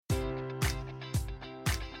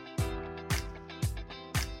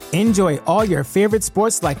Enjoy all your favorite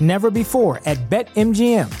sports like never before at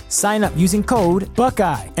BetMGM. Sign up using code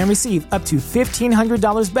Buckeye and receive up to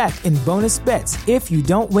 $1,500 back in bonus bets if you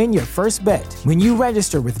don't win your first bet. When you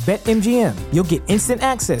register with BetMGM, you'll get instant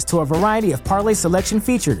access to a variety of parlay selection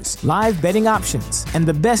features, live betting options, and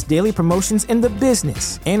the best daily promotions in the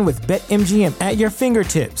business. And with BetMGM at your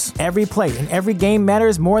fingertips, every play and every game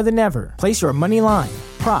matters more than ever. Place your money line,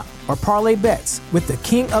 prop, or parlay bets with the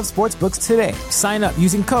king of sportsbooks today. Sign up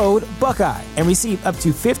using code Buckeye and receive up to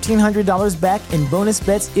 $1,500 back in bonus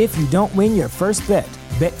bets if you don't win your first bet.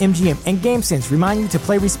 BetMGM and GameSense remind you to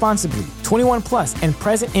play responsibly. 21 plus and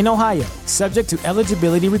present in Ohio, subject to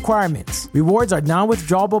eligibility requirements. Rewards are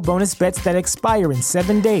non-withdrawable bonus bets that expire in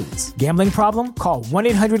 7 days. Gambling problem? Call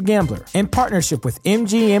 1-800-GAMBLER. In partnership with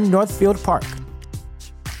MGM Northfield Park.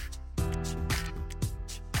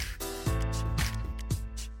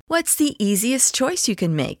 What's the easiest choice you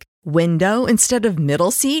can make? Window instead of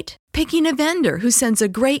middle seat? Picking a vendor who sends a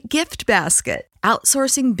great gift basket?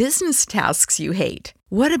 Outsourcing business tasks you hate?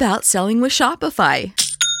 What about selling with Shopify?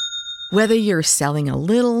 Whether you're selling a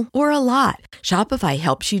little or a lot, Shopify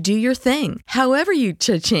helps you do your thing, however you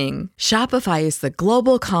cha-ching. Shopify is the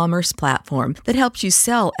global commerce platform that helps you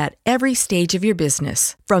sell at every stage of your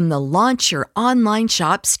business. From the launch your online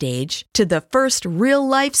shop stage to the first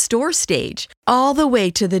real-life store stage, all the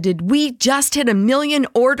way to the did we just hit a million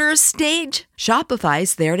orders stage?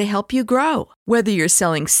 Shopify's there to help you grow. Whether you're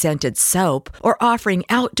selling scented soap or offering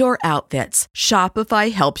outdoor outfits,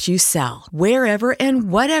 Shopify helps you sell. Wherever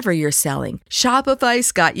and whatever you're selling,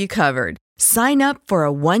 Shopify's got you covered. Sign up for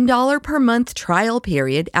a $1 per month trial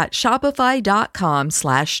period at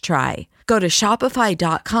shopify.com/try. Go to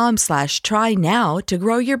shopify.com/try now to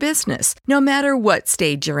grow your business, no matter what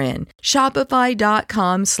stage you're in.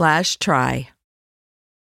 Shopify.com/try.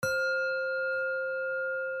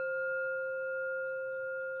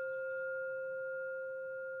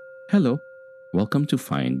 Hello, welcome to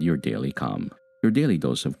Find Your Daily Calm, your daily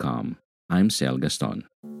dose of calm. I'm Sel Gaston.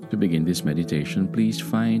 To begin this meditation, please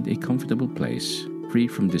find a comfortable place, free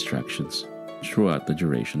from distractions, throughout the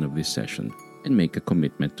duration of this session, and make a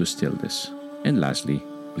commitment to stillness. And lastly,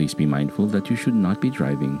 please be mindful that you should not be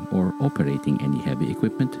driving or operating any heavy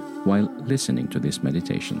equipment while listening to this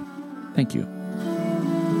meditation. Thank you.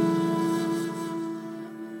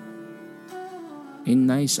 A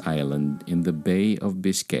nice island in the Bay of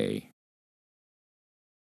Biscay.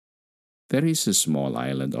 There is a small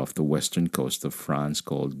island off the western coast of France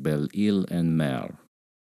called Belle-Île-en-Mer.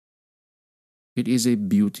 It is a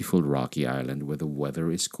beautiful rocky island where the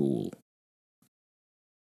weather is cool.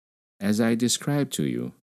 As I described to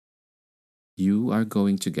you, you are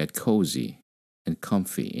going to get cozy and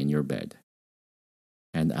comfy in your bed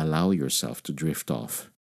and allow yourself to drift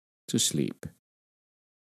off to sleep.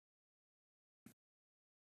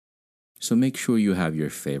 So make sure you have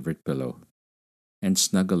your favorite pillow and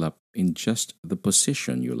snuggle up in just the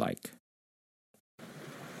position you like.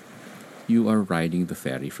 You are riding the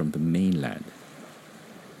ferry from the mainland.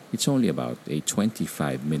 It's only about a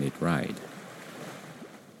 25-minute ride.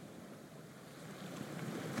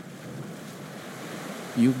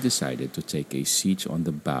 You've decided to take a seat on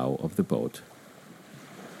the bow of the boat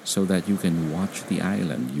so that you can watch the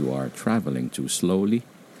island you are traveling to slowly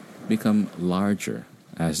become larger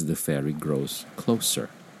as the ferry grows closer.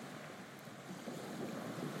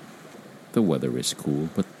 The weather is cool,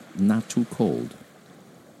 but not too cold,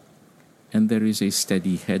 and there is a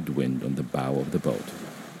steady headwind on the bow of the boat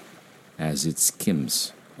as it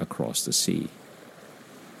skims across the sea.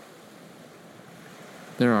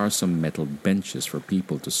 There are some metal benches for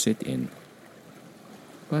people to sit in,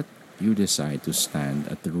 but you decide to stand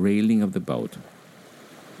at the railing of the boat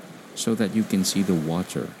so that you can see the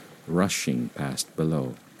water rushing past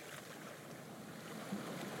below.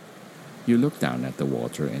 You look down at the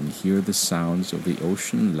water and hear the sounds of the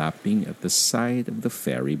ocean lapping at the side of the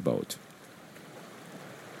ferry boat.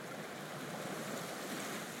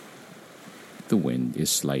 The wind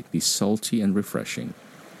is slightly salty and refreshing,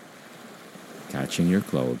 catching your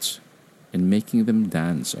clothes and making them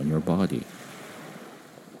dance on your body.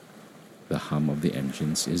 The hum of the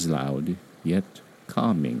engines is loud, yet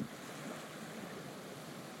calming.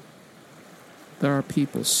 There are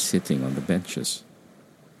people sitting on the benches,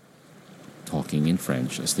 talking in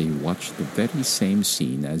French as they watch the very same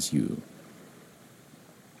scene as you.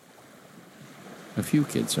 A few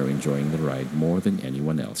kids are enjoying the ride more than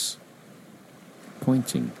anyone else,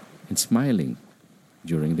 pointing and smiling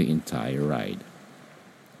during the entire ride.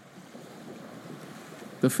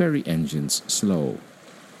 The ferry engine's slow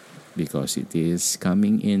because it is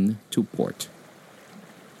coming in to port.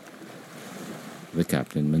 The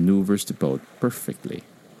captain maneuvers the boat perfectly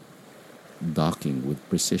docking with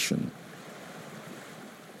precision.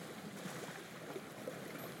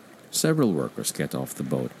 Several workers get off the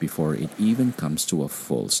boat before it even comes to a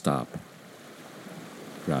full stop,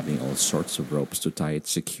 grabbing all sorts of ropes to tie it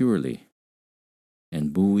securely,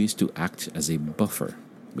 and buoys to act as a buffer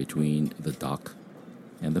between the dock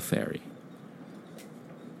and the ferry.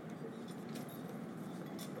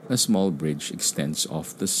 A small bridge extends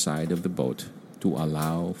off the side of the boat to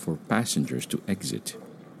allow for passengers to exit,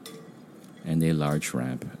 and a large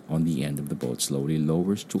ramp on the end of the boat slowly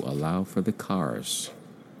lowers to allow for the cars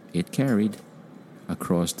it carried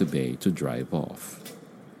across the bay to drive off.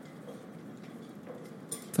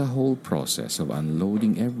 The whole process of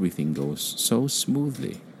unloading everything goes so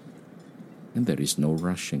smoothly, and there is no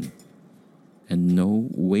rushing and no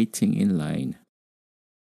waiting in line.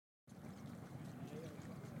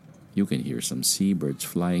 You can hear some seabirds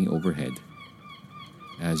flying overhead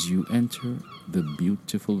as you enter the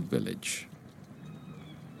beautiful village.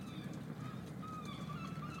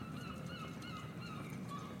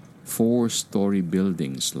 Four-story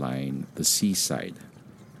buildings line the seaside,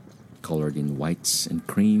 colored in whites and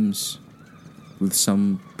creams, with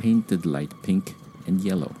some painted light pink and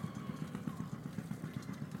yellow.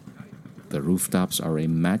 The rooftops are a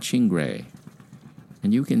matching gray,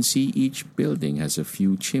 and you can see each building has a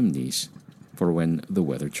few chimneys for when the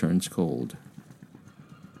weather turns cold.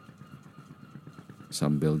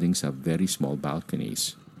 Some buildings have very small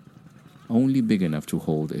balconies, only big enough to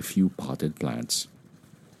hold a few potted plants,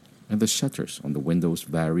 and the shutters on the windows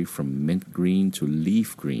vary from mint green to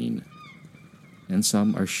leaf green, and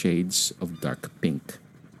some are shades of dark pink.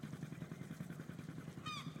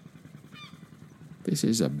 This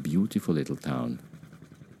is a beautiful little town,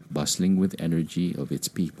 bustling with energy of its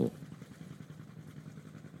people.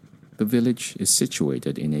 The village is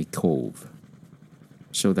situated in a cove,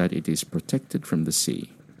 so that it is protected from the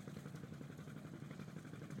sea.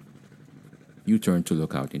 You turn to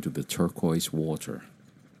look out into the turquoise water,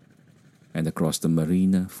 and across the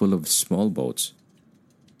marina full of small boats,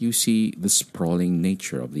 you see the sprawling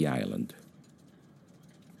nature of the island.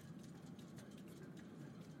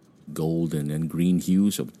 Golden and green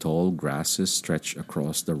hues of tall grasses stretch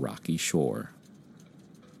across the rocky shore.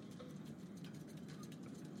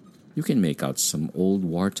 You can make out some old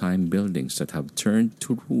wartime buildings that have turned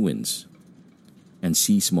to ruins, and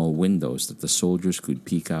see small windows that the soldiers could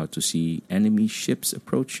peek out to see enemy ships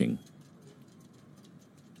approaching.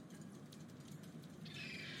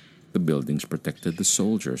 The buildings protected the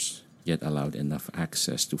soldiers, yet allowed enough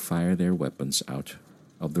access to fire their weapons out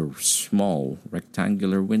of the small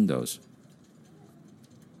rectangular windows.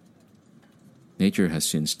 Nature has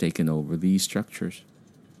since taken over these structures,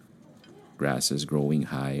 grasses growing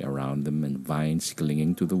high around them and vines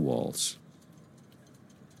clinging to the walls.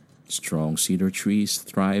 Strong cedar trees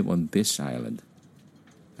thrive on this island,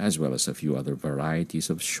 as well as a few other varieties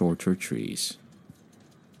of shorter trees.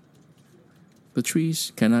 The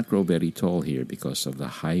trees cannot grow very tall here because of the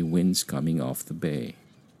high winds coming off the bay.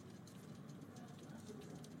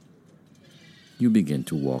 You begin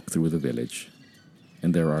to walk through the village,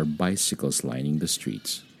 and there are bicycles lining the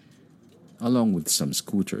streets, along with some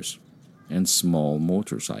scooters and small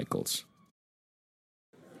motorcycles.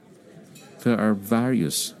 There are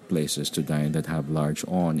various places to dine that have large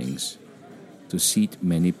awnings to seat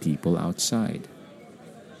many people outside.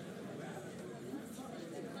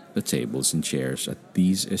 The tables and chairs at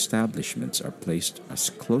these establishments are placed as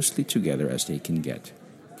closely together as they can get,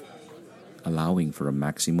 allowing for a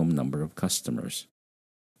maximum number of customers.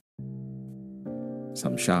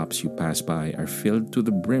 Some shops you pass by are filled to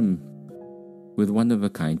the brim with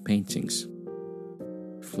one-of-a-kind paintings,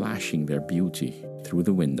 flashing their beauty through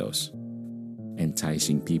the windows,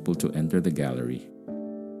 enticing people to enter the gallery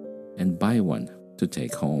and buy one to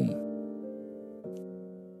take home.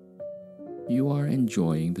 You are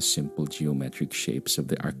enjoying the simple geometric shapes of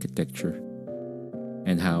the architecture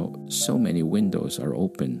and how so many windows are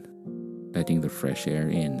open, letting the fresh air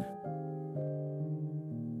in.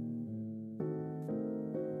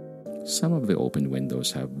 Some of the open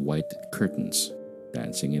windows have white curtains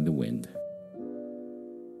dancing in the wind.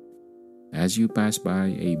 As you pass by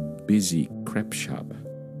a busy crepe shop,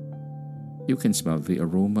 you can smell the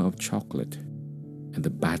aroma of chocolate and the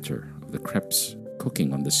batter of the crepes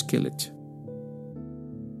cooking on the skillet.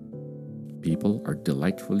 People are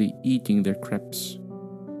delightfully eating their crepes,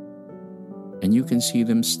 and you can see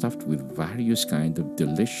them stuffed with various kinds of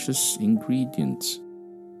delicious ingredients.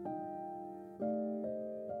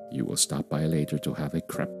 You will stop by later to have a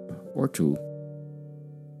crepe or two,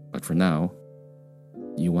 but for now,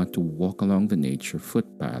 you want to walk along the nature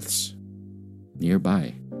footpaths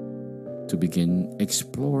nearby to begin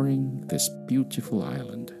exploring this beautiful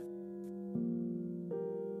island.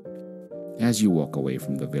 As you walk away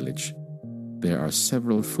from the village, there are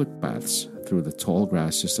several footpaths through the tall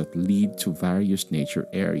grasses that lead to various nature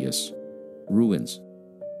areas, ruins,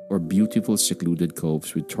 or beautiful secluded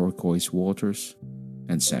coves with turquoise waters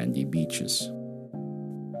and sandy beaches.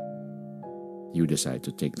 You decide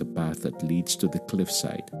to take the path that leads to the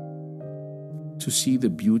cliffside to see the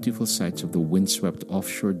beautiful sights of the windswept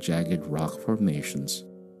offshore jagged rock formations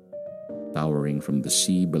towering from the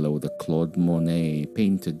sea below that Claude Monet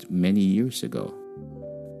painted many years ago.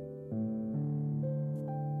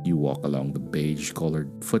 You walk along the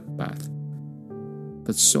beige-colored footpath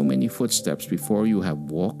that's so many footsteps before you have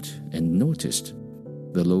walked and noticed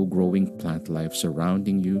the low-growing plant life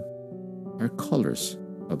surrounding you are colors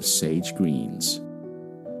of sage greens.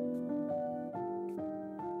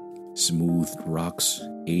 Smoothed rocks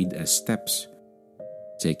aid as steps,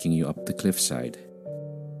 taking you up the cliffside.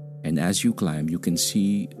 And as you climb, you can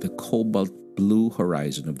see the cobalt blue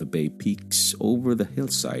horizon of the bay peaks over the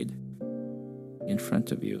hillside in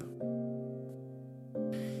front of you.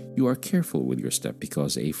 You are careful with your step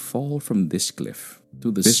because a fall from this cliff to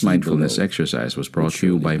the This mindfulness exercise was brought to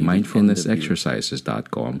you by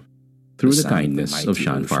mindfulnessexercises.com through the kindness of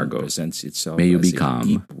Sean Fargo. May you be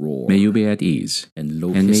calm, may you be at ease, and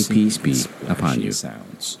may peace be upon you.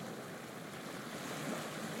 Sounds.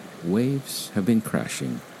 Waves have been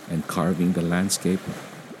crashing and carving the landscape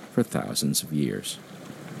for thousands of years.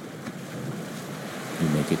 You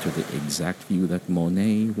make it to the exact view that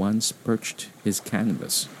Monet once perched his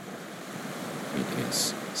canvas. It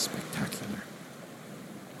is spectacular.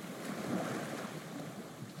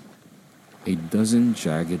 A dozen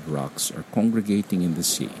jagged rocks are congregating in the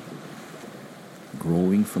sea,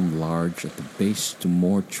 growing from large at the base to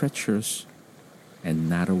more treacherous and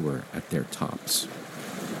narrower at their tops.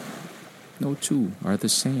 No two are the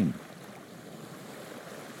same.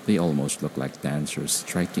 They almost look like dancers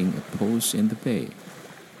striking a pose in the bay.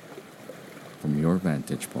 From your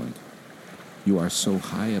vantage point, you are so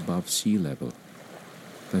high above sea level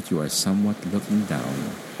that you are somewhat looking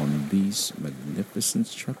down on these magnificent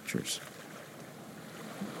structures.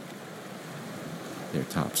 Their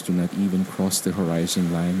tops do not even cross the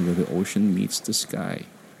horizon line where the ocean meets the sky.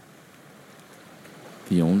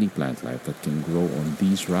 The only plant life that can grow on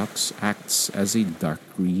these rocks acts as a dark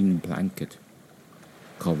green blanket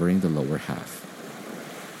covering the lower half,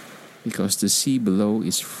 because the sea below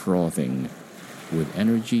is frothing with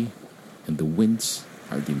energy and the winds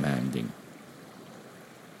are demanding.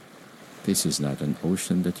 This is not an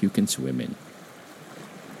ocean that you can swim in.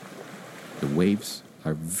 The waves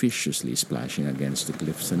are viciously splashing against the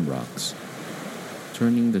cliffs and rocks,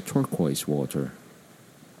 turning the turquoise water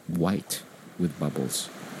white with bubbles.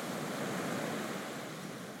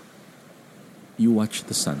 You watch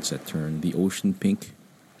the sunset turn the ocean pink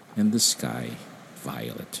and the sky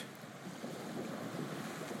violet.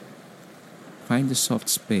 Find a soft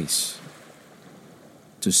space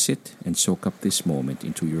to sit and soak up this moment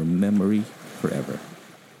into your memory forever.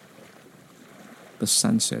 The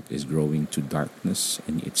sunset is growing to darkness,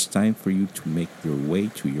 and it's time for you to make your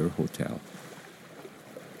way to your hotel.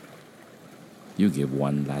 You give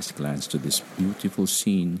one last glance to this beautiful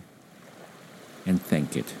scene and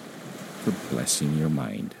thank it for blessing your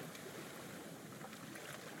mind.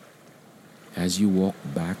 As you walk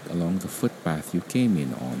back along the footpath you came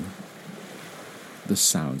in on, the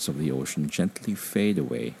sounds of the ocean gently fade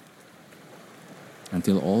away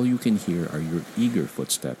until all you can hear are your eager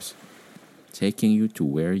footsteps taking you to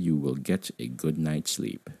where you will get a good night's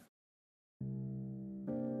sleep.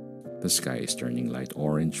 The sky is turning light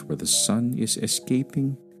orange where the sun is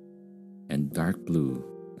escaping and dark blue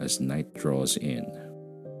as night draws in.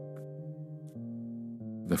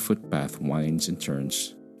 The footpath winds and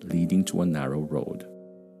turns, leading to a narrow road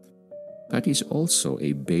that is also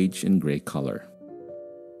a beige and gray color.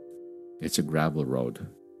 It's a gravel road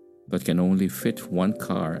that can only fit one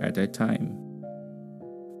car at a time.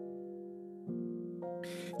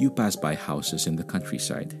 You pass by houses in the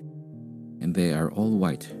countryside, and they are all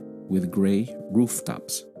white with gray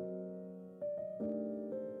rooftops.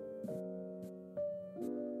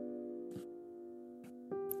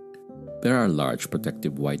 There are large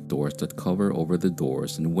protective white doors that cover over the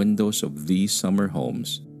doors and windows of these summer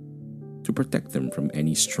homes to protect them from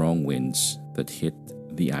any strong winds that hit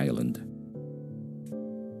the island.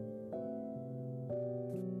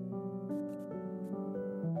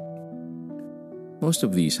 Most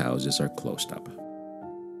of these houses are closed up,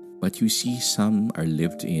 but you see some are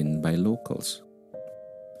lived in by locals.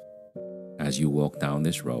 As you walk down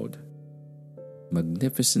this road,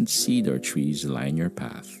 magnificent cedar trees line your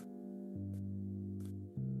path,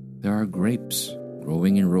 There are grapes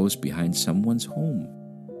growing in rows behind someone's home.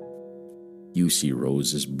 You see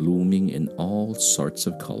roses blooming in all sorts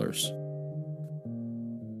of colors.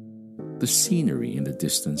 The scenery in the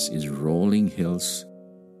distance is rolling hills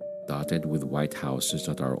dotted with white houses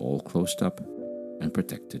that are all closed up and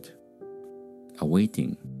protected,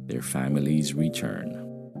 awaiting their family's return.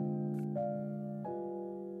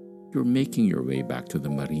 You're making your way back to the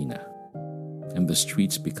marina, and the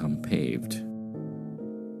streets become paved.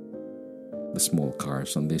 The small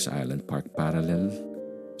cars on this island park parallel,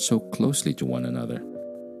 so closely to one another.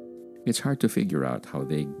 It's hard to figure out how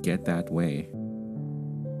they get that way,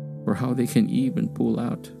 or how they can even pull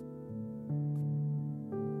out.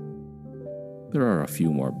 There are a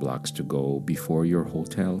few more blocks to go before your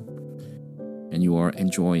hotel, and you are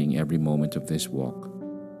enjoying every moment of this walk.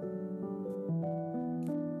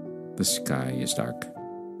 The sky is dark,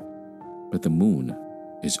 but the moon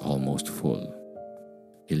is almost full,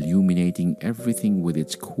 illuminating everything with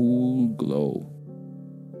its cool glow.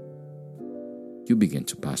 You begin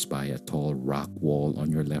to pass by a tall rock wall on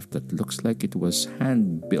your left that looks like it was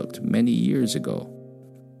hand-built many years ago.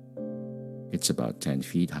 It's about 10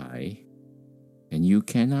 feet high, and you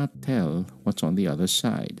cannot tell what's on the other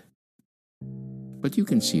side. But you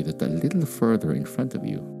can see that a little further in front of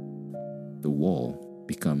you, the wall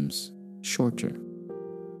becomes shorter.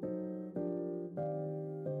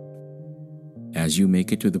 As you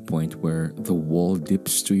make it to the point where the wall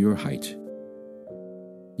dips to your height,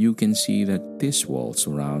 you can see that this wall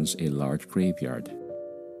surrounds a large graveyard,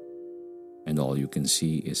 and all you can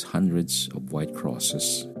see is hundreds of white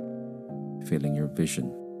crosses filling your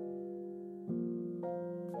vision.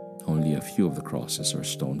 Only a few of the crosses are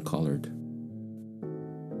stone-colored.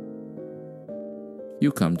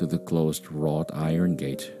 You come to the closed wrought iron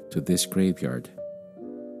gate to this graveyard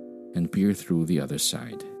and peer through the other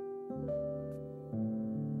side.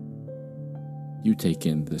 You take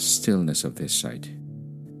in the stillness of this site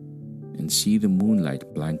and see the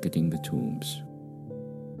moonlight blanketing the tombs.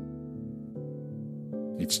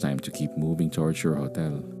 It's time to keep moving towards your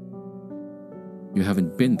hotel. You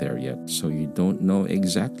haven't been there yet, so you don't know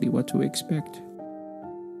exactly what to expect.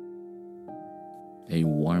 A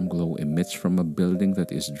warm glow emits from a building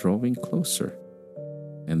that is drawing closer,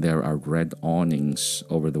 and there are red awnings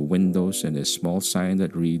over the windows and a small sign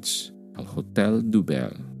that reads, Al Hotel du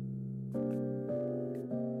Bel.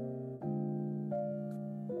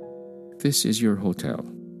 This is your hotel,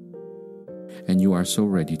 and you are so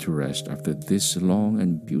ready to rest after this long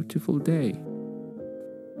and beautiful day.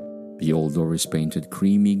 The old door is painted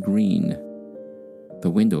creamy green. The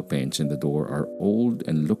window panes in the door are old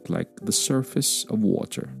and look like the surface of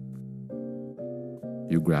water.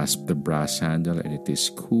 You grasp the brass handle and it is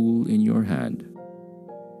cool in your hand.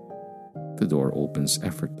 The door opens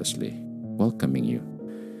effortlessly, welcoming you,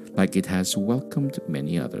 like it has welcomed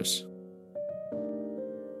many others.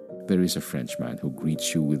 There is a Frenchman who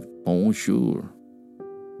greets you with bonjour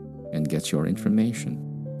and gets your information.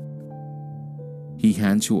 He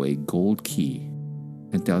hands you a gold key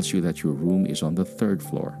and tells you that your room is on the 3rd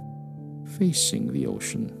floor, facing the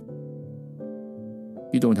ocean.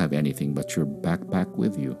 You don't have anything but your backpack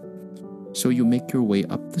with you, so you make your way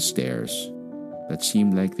up the stairs that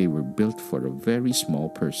seem like they were built for a very small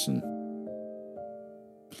person.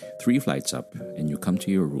 3 flights up, and you come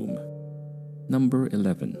to your room, number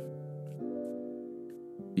 11.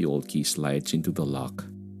 The old key slides into the lock,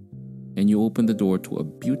 and you open the door to a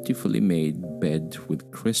beautifully made bed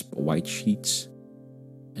with crisp white sheets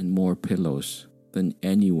and more pillows than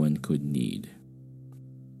anyone could need.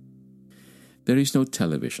 There is no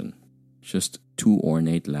television, just 2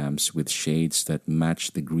 ornate lamps with shades that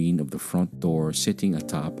match the green of the front door sitting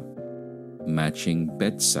atop, matching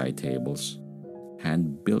bedside tables,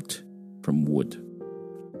 hand-built from wood.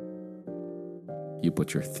 You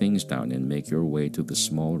put your things down and make your way to the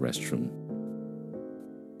small restroom.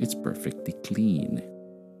 It's perfectly clean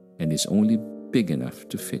and is only big enough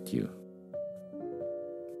to fit you.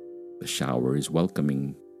 The shower is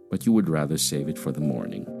welcoming, but you would rather save it for the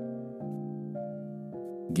morning.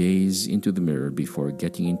 Gaze into the mirror before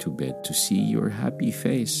getting into bed to see your happy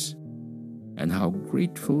face and how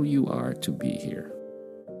grateful you are to be here.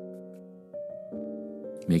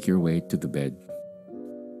 Make your way to the bed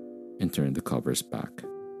and turn the covers back.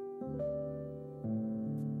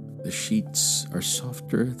 The sheets are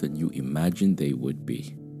softer than you imagined they would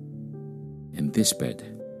be, and this bed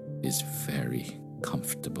is very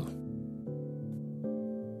comfortable.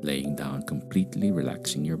 Laying down, completely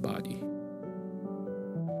relaxing your body,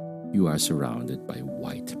 you are surrounded by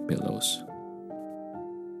white pillows.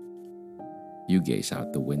 You gaze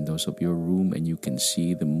out the windows of your room and you can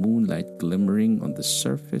see the moonlight glimmering on the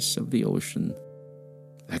surface of the ocean,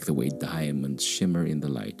 like the way diamonds shimmer in the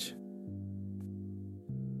light.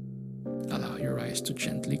 Allow your eyes to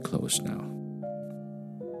gently close now,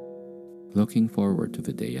 looking forward to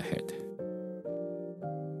the day ahead.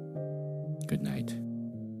 Good night,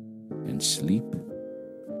 and sleep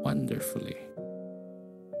wonderfully.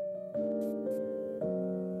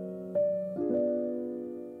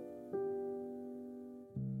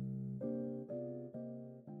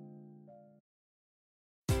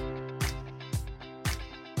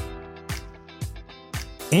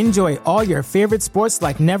 Enjoy all your favorite sports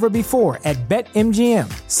like never before at BetMGM.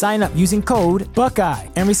 Sign up using code Buckeye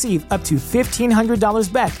and receive up to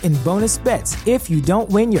 $1,500 back in bonus bets if you don't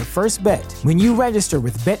win your first bet. When you register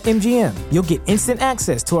with BetMGM, you'll get instant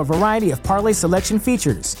access to a variety of parlay selection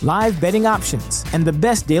features, live betting options, and the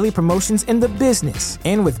best daily promotions in the business.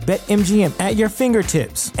 And with BetMGM at your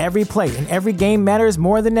fingertips, every play and every game matters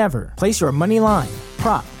more than ever. Place your money line,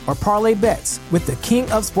 prop, or parlay bets with the king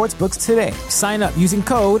of sportsbooks today. Sign up using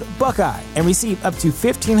code Buckeye and receive up to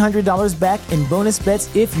 $1,500 back in bonus bets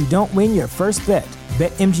if you don't win your first bet.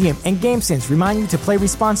 BetMGM and GameSense remind you to play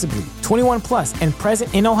responsibly. 21 plus and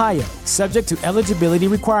present in Ohio, subject to eligibility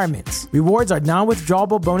requirements. Rewards are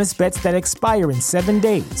non-withdrawable bonus bets that expire in 7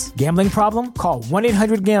 days. Gambling problem? Call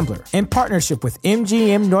 1-800-GAMBLER. In partnership with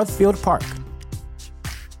MGM Northfield Park.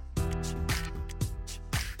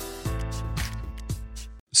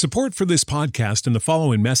 Support for this podcast and the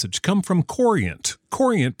following message come from Corient.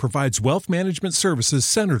 Corient provides wealth management services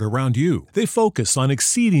centered around you. They focus on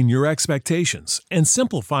exceeding your expectations and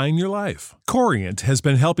simplifying your life. Corient has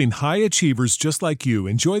been helping high achievers just like you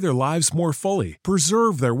enjoy their lives more fully,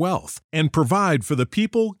 preserve their wealth, and provide for the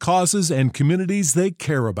people, causes, and communities they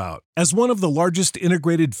care about. As one of the largest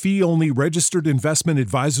integrated fee-only registered investment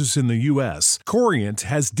advisors in the U.S., Corient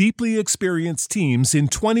has deeply experienced teams in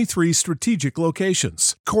 23 strategic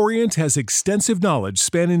locations. Corient has extensive knowledge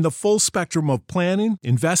spanning the full spectrum of planning,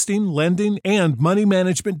 investing, lending, and money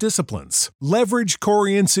management disciplines. Leverage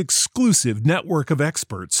Corient's exclusive network of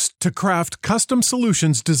experts to craft custom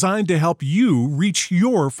solutions designed to help you reach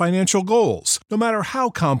your financial goals, no matter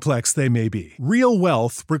how complex they may be. Real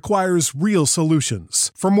wealth requires real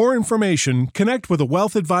solutions. For more information, connect with a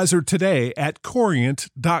wealth advisor today at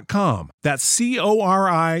Corient.com. That's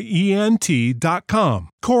Corient.com.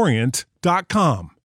 Corient.com.